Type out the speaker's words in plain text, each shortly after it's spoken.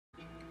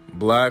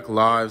Black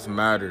Lives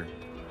Matter.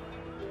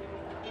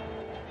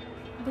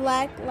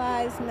 Black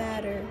Lives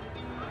Matter.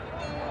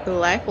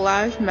 Black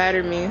Lives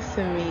Matter means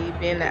to me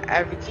being an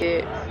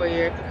advocate for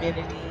your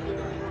community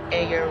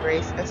and your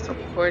race and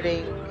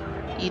supporting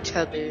each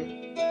other.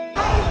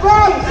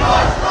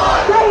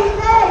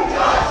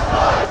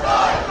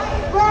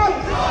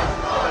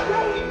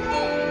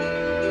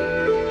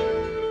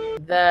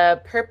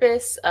 The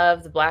purpose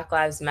of the Black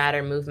Lives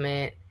Matter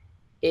movement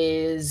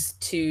is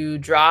to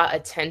draw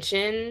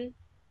attention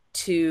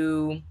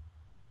to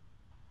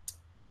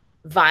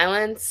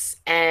violence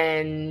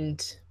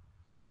and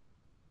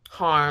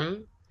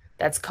harm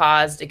that's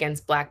caused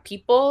against Black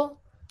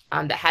people,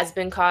 that has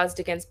been caused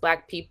against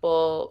Black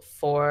people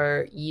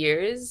for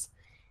years.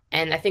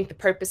 And I think the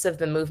purpose of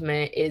the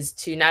movement is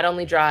to not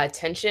only draw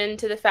attention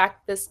to the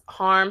fact that this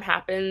harm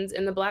happens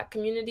in the Black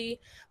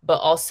community, but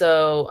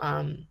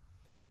also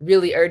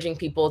really urging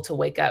people to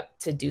wake up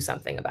to do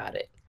something about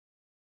it.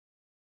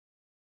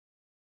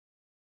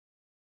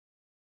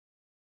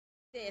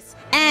 This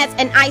as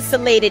an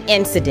isolated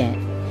incident.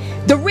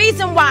 The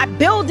reason why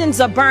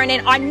buildings are burning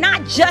are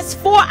not just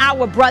for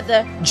our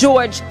brother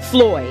George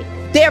Floyd.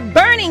 They're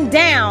burning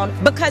down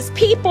because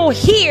people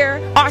here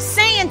are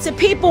saying to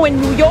people in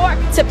New York,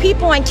 to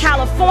people in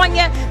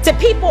California, to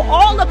people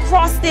all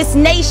across this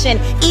nation,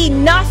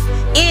 enough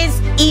is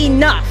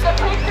enough.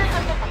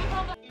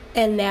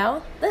 And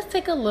now, let's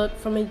take a look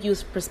from a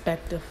youth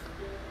perspective.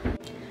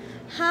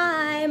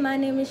 Hi, my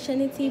name is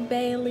Triniti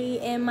Bailey,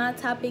 and my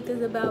topic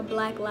is about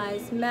Black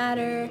Lives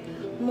Matter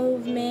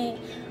movement.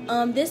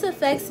 This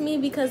affects me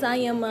because I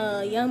am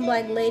a young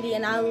Black lady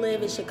and I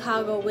live in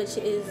Chicago, which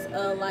is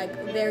a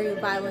very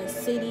violent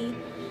city.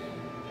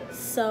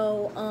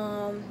 So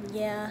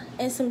yeah,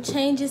 and some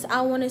changes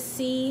I want to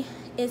see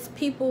is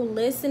people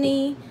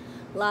listening,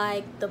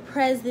 like the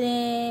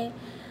president,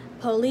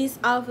 police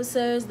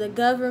officers, the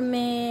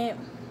government,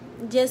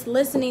 just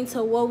listening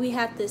to what we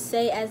have to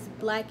say as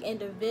Black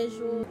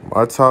individuals.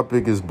 My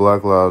topic is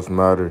Black Lives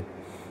Matter.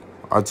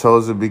 I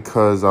chose it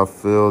because I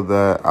feel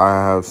that I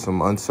have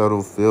some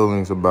unsettled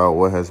feelings about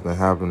what has been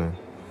happening.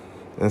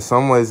 In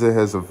some ways, it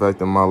has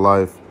affected my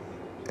life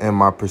and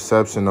my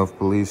perception of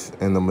police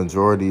and the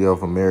majority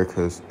of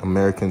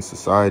American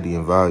society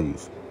and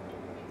values.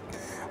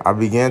 I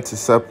began to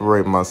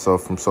separate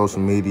myself from social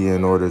media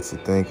in order to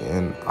think,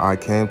 and I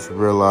came to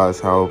realize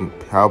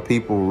how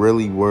people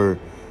really were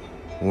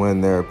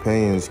when their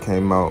opinions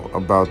came out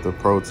about the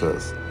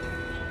protests.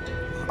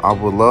 I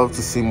would love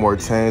to see more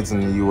change in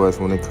the U.S.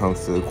 when it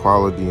comes to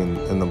equality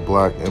in the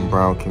Black and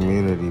brown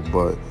community,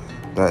 but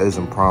that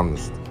isn't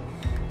promised.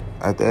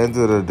 At the end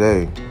of the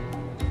day,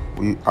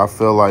 I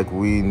feel like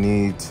we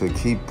need to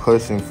keep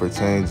pushing for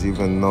change,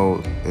 even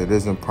though it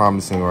isn't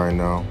promising right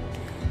now,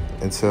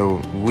 until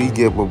we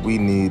get what we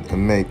need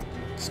and make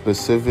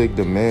specific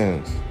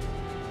demands.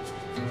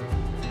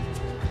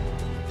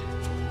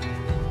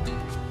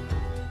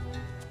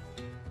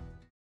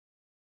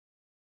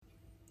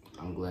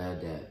 I'm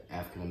glad that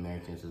African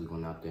Americans is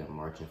going out there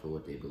marching for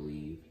what they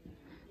believe.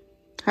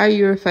 How are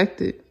you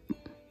affected?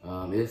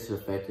 It's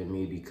affected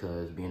me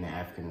because being an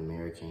African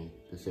American,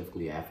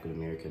 specifically African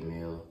American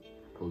male,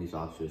 police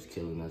officers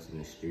killing us in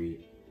the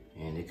street,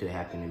 and it could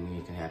happen to me,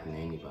 it can happen to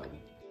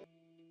anybody.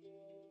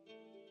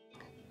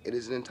 It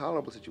is an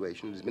intolerable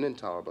situation. It has been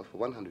intolerable for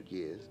 100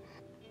 years.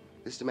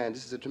 This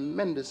is a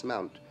tremendous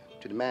amount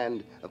to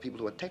demand of people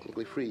who are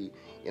technically free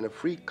in a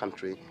free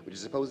country which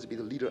is supposed to be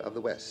the leader of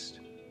the West.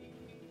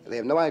 They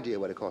have no idea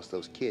what it costs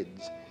those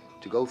kids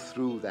to go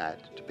through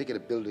that, to picket a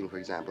building, for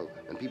example,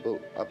 and people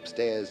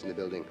upstairs in the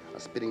building are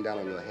spitting down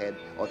on your head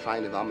or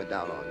trying to vomit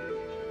down on you.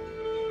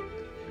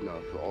 You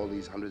know, for all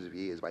these hundreds of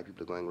years, white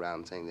people are going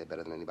around saying they're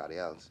better than anybody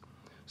else.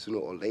 Sooner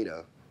or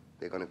later,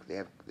 they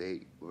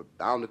were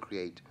bound to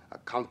create a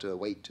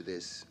counterweight to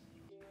this.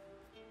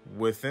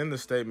 Within the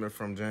statement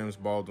from James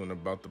Baldwin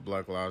about the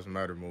Black Lives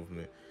Matter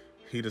movement,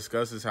 he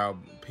discusses how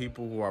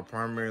people who are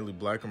primarily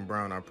Black and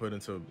brown are put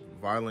into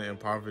violent and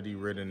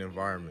poverty-ridden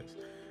environments.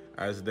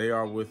 As they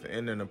are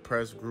within an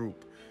oppressed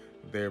group,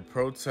 their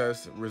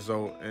protests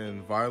result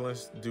in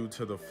violence due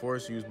to the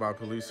force used by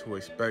police who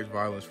expect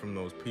violence from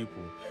those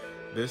people.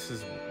 This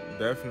is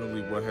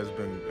definitely what has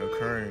been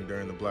occurring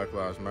during the Black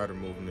Lives Matter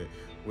movement,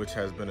 which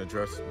has been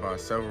addressed by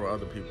several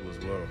other people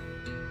as well.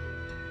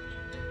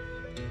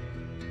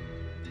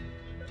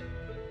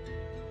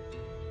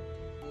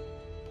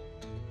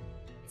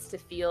 To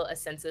feel a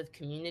sense of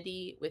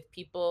community with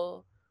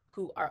people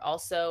who are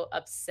also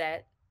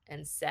upset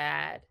and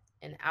sad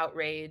and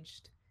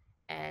outraged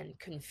and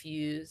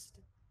confused.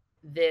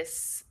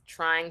 This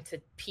trying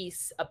to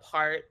piece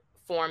apart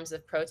forms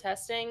of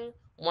protesting,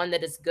 one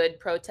that is good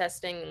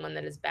protesting and one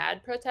that is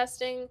bad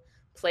protesting,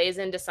 plays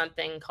into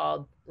something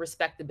called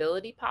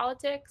respectability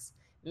politics,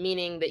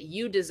 meaning that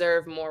you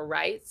deserve more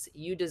rights,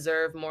 you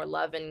deserve more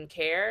love and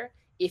care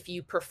if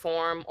you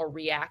perform or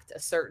react a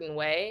certain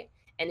way.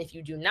 And if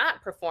you do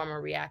not perform or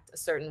react a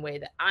certain way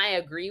that I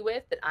agree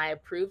with, that I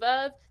approve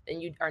of,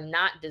 then you are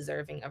not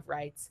deserving of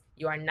rights.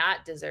 You are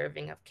not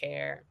deserving of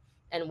care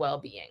and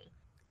well-being.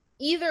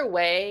 Either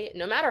way,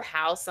 no matter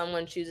how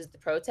someone chooses to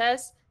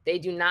protest, they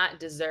do not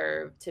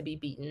deserve to be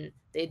beaten.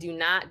 They do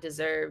not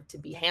deserve to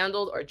be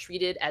handled or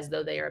treated as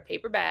though they are a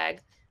paper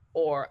bag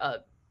or a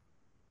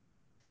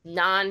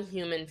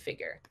non-human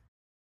figure.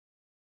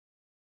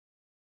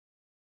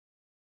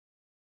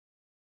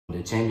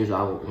 The changes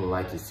I would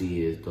like to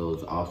see is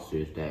those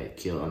officers that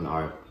kill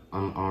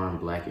unarmed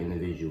Black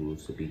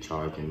individuals to be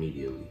charged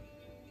immediately.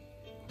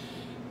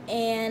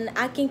 And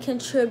I can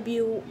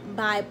contribute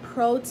by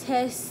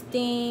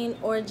protesting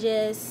or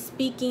just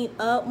speaking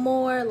up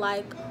more,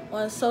 like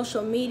on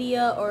social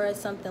media or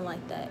something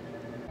like that.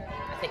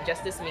 I think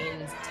justice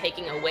means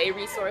taking away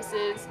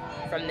resources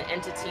from the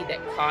entity that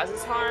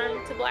causes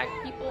harm to Black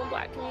people and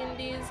Black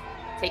communities,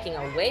 taking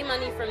away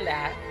money from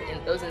that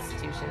in those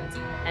institutions,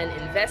 and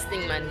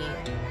investing money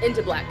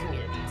into Black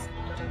communities.